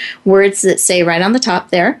yellow-orange words that say right on the top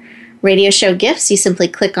there, Radio Show Gifts. You simply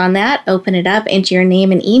click on that, open it up, enter your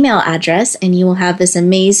name and email address, and you will have this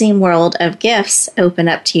amazing world of gifts open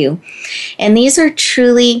up to you. And these are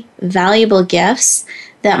truly valuable gifts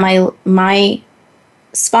that my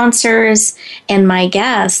sponsors and my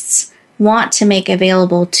guests want to make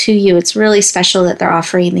available to you. It's really special that they're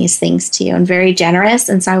offering these things to you and very generous.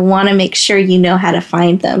 And so I want to make sure you know how to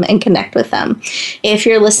find them and connect with them. If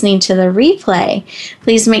you're listening to the replay,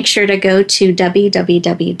 please make sure to go to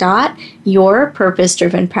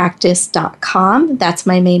www.yourpurposedrivenpractice.com. That's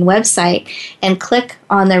my main website. And click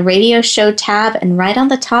on the radio show tab. And right on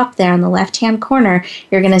the top there on the left-hand corner,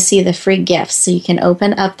 you're going to see the free gifts. So you can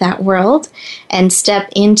open up that world and step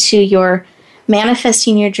into your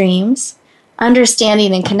manifesting your dreams,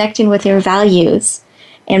 understanding and connecting with your values,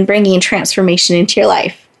 and bringing transformation into your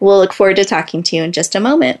life. We'll look forward to talking to you in just a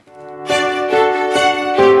moment.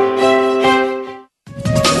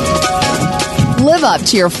 Live up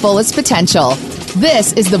to your fullest potential.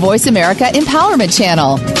 This is the Voice America Empowerment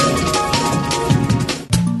Channel.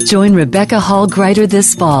 Join Rebecca Hall Greider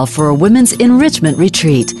this fall for a Women's Enrichment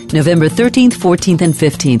Retreat, November 13th, 14th, and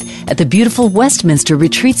 15th at the beautiful Westminster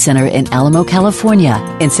Retreat Center in Alamo, California,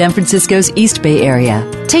 in San Francisco's East Bay area.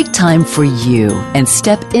 Take time for you and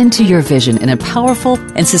step into your vision in a powerful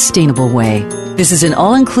and sustainable way. This is an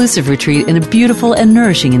all-inclusive retreat in a beautiful and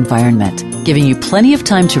nourishing environment, giving you plenty of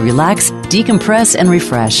time to relax, decompress, and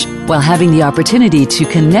refresh, while having the opportunity to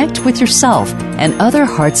connect with yourself and other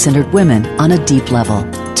heart-centered women on a deep level.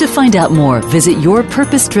 To find out more, visit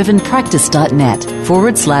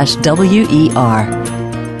yourpurposedrivenpractice.net/WER.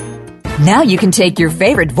 Now you can take your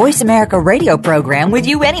favorite Voice America radio program with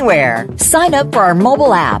you anywhere. Sign up for our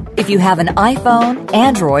mobile app if you have an iPhone,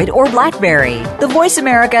 Android, or BlackBerry. The Voice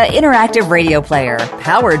America Interactive Radio Player,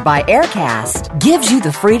 powered by Aircast, gives you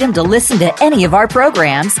the freedom to listen to any of our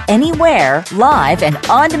programs, anywhere, live and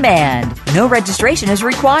on demand. No registration is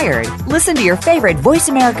required. Listen to your favorite Voice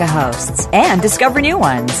America hosts and discover new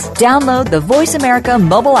ones. Download the Voice America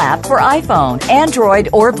mobile app for iPhone, Android,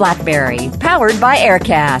 or BlackBerry, powered by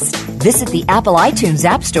Aircast. Visit the Apple iTunes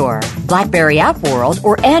App Store, BlackBerry App World,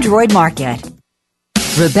 or Android Market.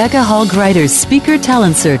 Rebecca Hall Greider's Speaker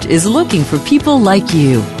Talent Search is looking for people like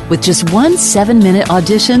you. With just one 7-minute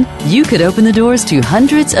audition, you could open the doors to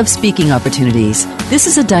hundreds of speaking opportunities. This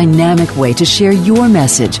is a dynamic way to share your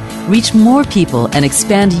message, reach more people, and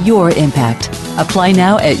expand your impact. Apply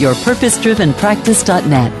now at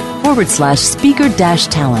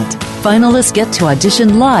yourpurposedrivenpractice.net/speaker-talent. Finalists get to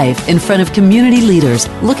audition live in front of community leaders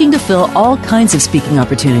looking to fill all kinds of speaking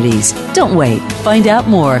opportunities. Don't wait. Find out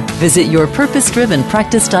more. Visit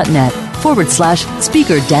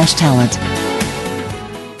yourpurposedrivenpractice.net/speaker-talent.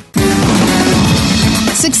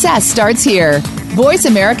 Success starts here.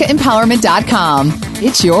 VoiceAmericaEmpowerment.com.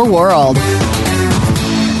 It's your world.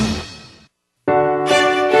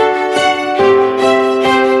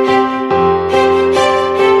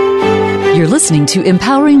 You're listening to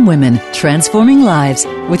Empowering Women, Transforming Lives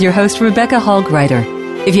with your host, Rebecca Hall Greider.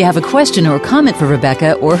 If you have a question or comment for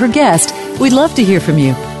Rebecca or her guest, we'd love to hear from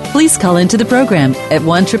you. Please call into the program at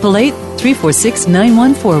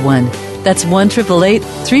 1-888-346-9141. That's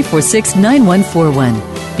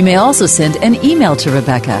 1-888-346-9141. You may also send an email to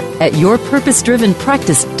Rebecca at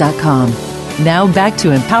yourpurposedrivenpractice.com. Now back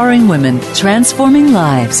to Empowering Women, Transforming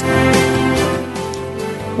Lives.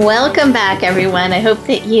 Welcome back, everyone. I hope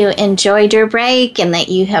that you enjoyed your break and that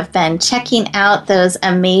you have been checking out those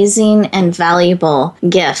amazing and valuable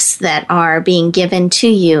gifts that are being given to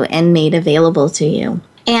you and made available to you.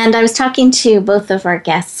 And I was talking to both of our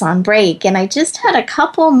guests on break, and I just had a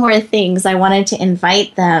couple more things I wanted to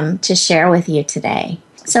invite them to share with you today.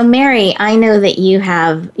 So, Mary, I know that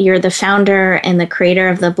you're the founder and the creator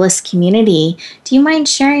of the Bliss Community. Do you mind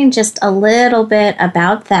sharing just a little bit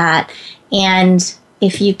about that? And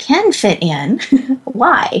if you can fit in,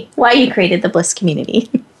 why you created the Bliss Community?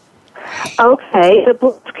 Okay, the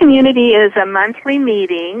Bliss Community is a monthly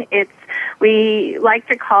meeting. We like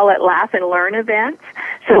to call it Laugh and Learn events.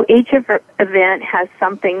 So each event has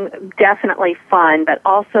something definitely fun, but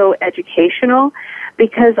also educational,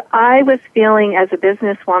 because I was feeling as a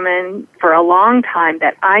businesswoman for a long time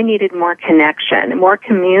that I needed more connection, more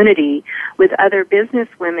community with other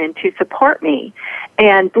businesswomen to support me.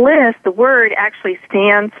 And Bliss, the word actually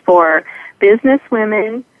stands for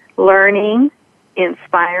businesswomen learning,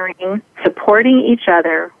 inspiring, supporting each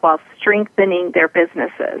other while strengthening their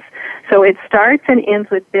businesses. So it starts and ends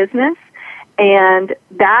with business, and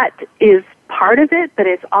that is part of it, but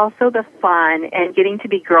it's also the fun and getting to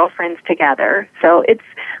be girlfriends together. So it's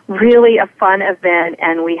really a fun event,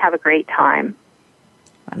 and we have a great time.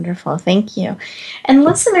 Wonderful. Thank you. And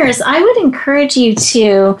listeners, I would encourage you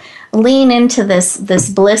to lean into this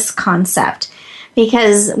bliss concept,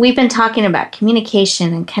 because we've been talking about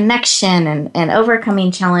communication and connection and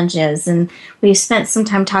overcoming challenges, and we've spent some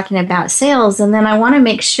time talking about sales, and then I want to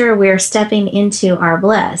make sure we're stepping into our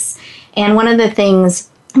bliss. And one of the things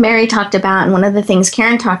Mary talked about and one of the things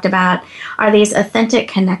Karen talked about are these authentic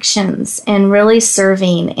connections and really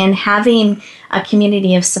serving and having a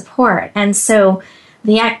community of support. And so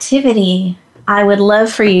the activity I would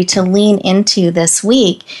love for you to lean into this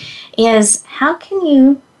week is, how can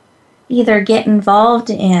you either get involved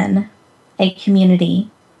in a community,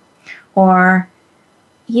 or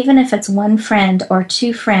even if it's one friend or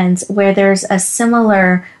two friends where there's a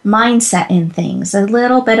similar mindset in things, a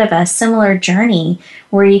little bit of a similar journey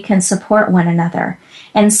where you can support one another.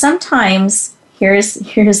 And sometimes,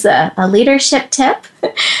 here's a leadership tip.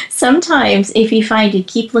 Sometimes if you find you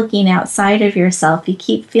keep looking outside of yourself, you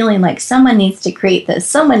keep feeling like someone needs to create this,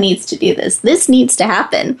 someone needs to do this needs to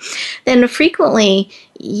happen, then frequently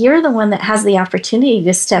you're the one that has the opportunity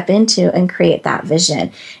to step into and create that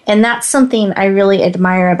vision. And that's something I really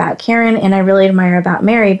admire about Karen, and I really admire about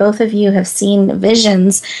Mary. Both of you have seen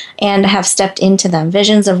visions and have stepped into them,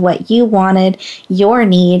 visions of what you wanted, your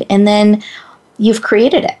need, and then you've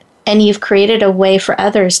created it. And you've created a way for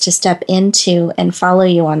others to step into and follow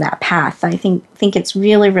you on that path. I think it's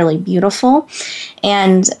really, really beautiful.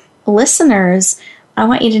 And listeners, I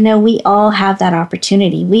want you to know we all have that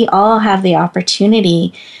opportunity. We all have the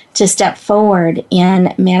opportunity to step forward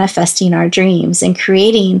in manifesting our dreams and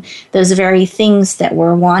creating those very things that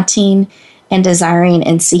we're wanting and desiring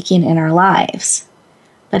and seeking in our lives.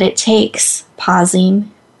 But it takes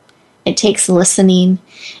pausing. It takes listening.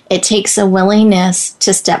 It takes a willingness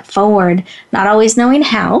to step forward, not always knowing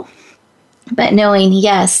how, but knowing,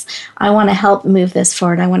 yes, I want to help move this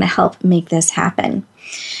forward. I want to help make this happen.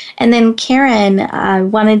 And then Karen, I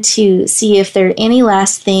wanted to see if there are any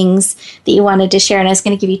last things that you wanted to share. And I was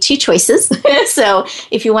going to give you two choices. So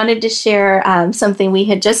if you wanted to share something we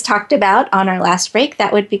had just talked about on our last break,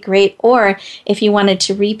 that would be great. Or if you wanted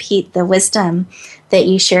to repeat the wisdom that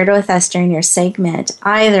you shared with us during your segment,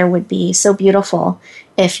 either would be so beautiful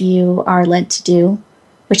if you are led to do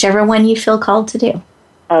whichever one you feel called to do.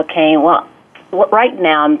 Okay, well, right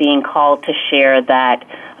now I'm being called to share that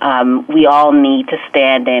we all need to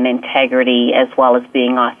stand in integrity as well as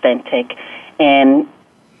being authentic, and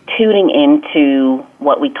tuning into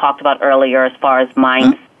what we talked about earlier as far as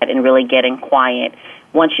mindset and really getting quiet.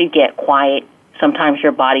 Once you get quiet, sometimes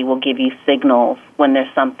your body will give you signals when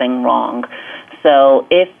there's something wrong. So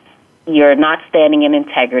if you're not standing in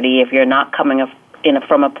integrity, if you're not coming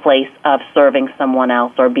from a place of serving someone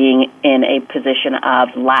else or being in a position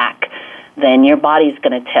of lack, then your body's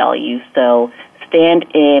going to tell you. So stand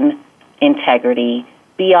in integrity,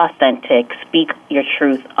 be authentic, speak your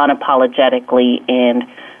truth unapologetically, and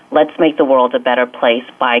let's make the world a better place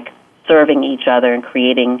by serving each other and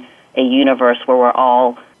creating a universe where we're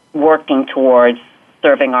all working towards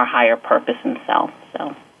serving our higher purpose and self.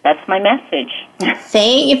 So that's my message.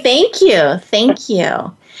 Thank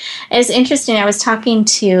you. It's interesting. I was talking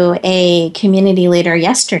to a community leader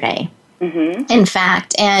yesterday, in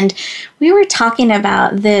fact, and we were talking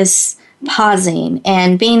about this pausing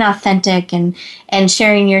and being authentic and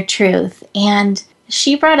sharing your truth. And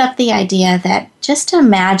she brought up the idea that just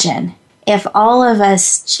imagine if all of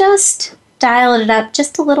us just dialed it up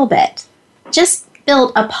just a little bit, just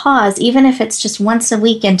built a pause, even if it's just once a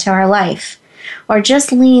week into our life, or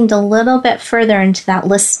just leaned a little bit further into that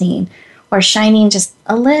listening, or shining just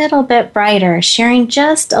a little bit brighter, sharing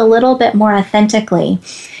just a little bit more authentically.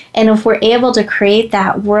 And if we're able to create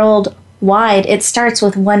that worldwide, it starts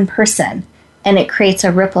with one person and it creates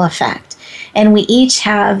a ripple effect. And we each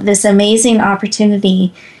have this amazing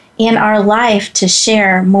opportunity in our life to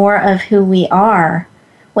share more of who we are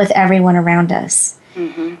with everyone around us.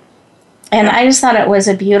 And I just thought it was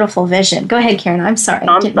a beautiful vision. Go ahead, Karen. I'm sorry.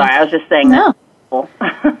 No, I'm sorry. I was just saying. No.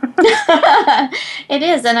 It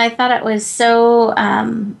is, and I thought it was so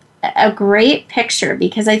a great picture,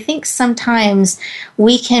 because I think sometimes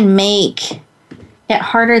we can make it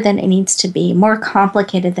harder than it needs to be, more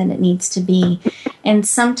complicated than it needs to be. And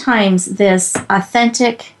sometimes this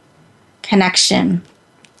authentic connection,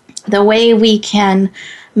 the way we can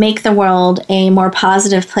make the world a more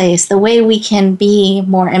positive place, the way we can be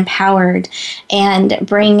more empowered and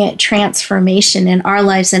bring transformation in our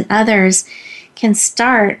lives and others, can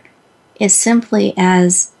start as simply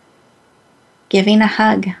as giving a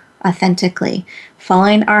hug authentically,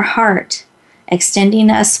 following our heart, extending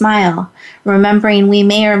a smile, remembering we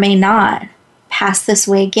may or may not pass this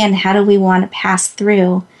way again. How do we want to pass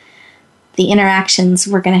through the interactions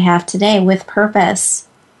we're going to have today with purpose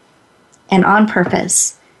and on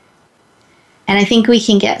purpose? And I think we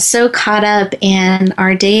can get so caught up in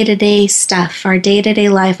our day-to-day stuff, our day-to-day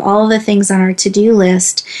life, all the things on our to-do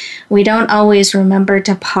list, we don't always remember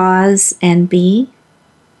to pause and be.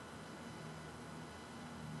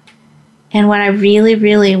 And what I really,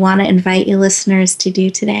 really want to invite you listeners to do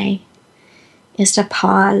today is to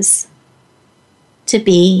pause, to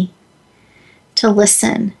be, to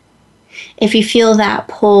listen. If you feel that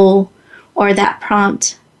pull or that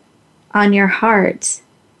prompt on your heart,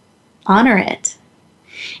 honor it.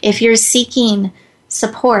 If you're seeking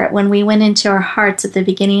support, when we went into our hearts at the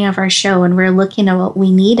beginning of our show and we're looking at what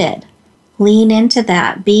we needed, lean into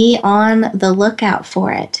that. Be on the lookout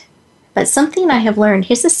for it. But something I have learned,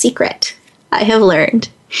 here's a secret I have learned.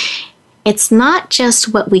 It's not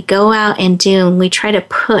just what we go out and do and we try to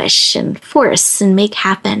push and force and make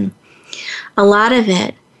happen. A lot of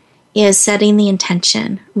it is setting the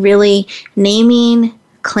intention, really naming,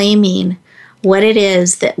 claiming what it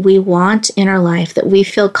is that we want in our life, that we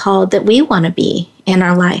feel called, that we want to be in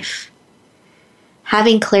our life.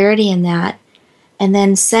 Having clarity in that, and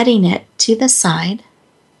then setting it to the side,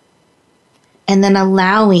 and then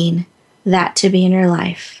allowing that to be in your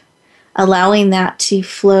life, allowing that to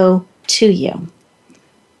flow to you.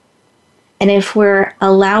 And if we're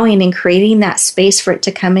allowing and creating that space for it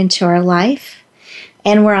to come into our life,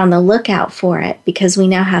 and we're on the lookout for it because we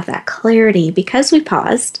now have that clarity, because we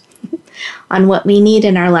paused on what we need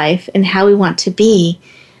in our life and how we want to be,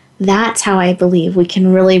 that's how I believe we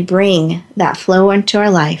can really bring that flow into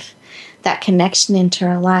our life, that connection into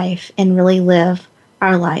our life, and really live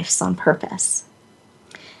our lives on purpose.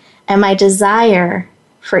 And my desire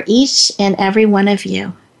for each and every one of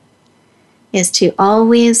you is to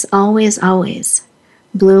always, always, always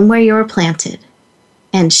bloom where you were planted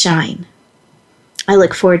and shine. I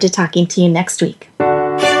look forward to talking to you next week.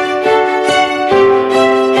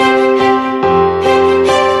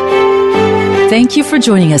 Thank you for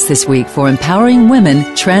joining us this week for Empowering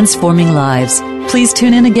Women, Transforming Lives. Please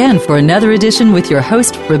tune in again for another edition with your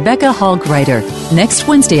host, Rebecca Hall-Gruyter, next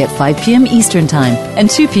Wednesday at 5 p.m. Eastern Time and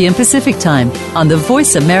 2 p.m. Pacific Time on the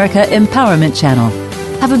Voice America Empowerment Channel.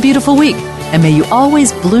 Have a beautiful week, and may you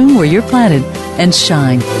always bloom where you're planted and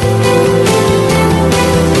shine.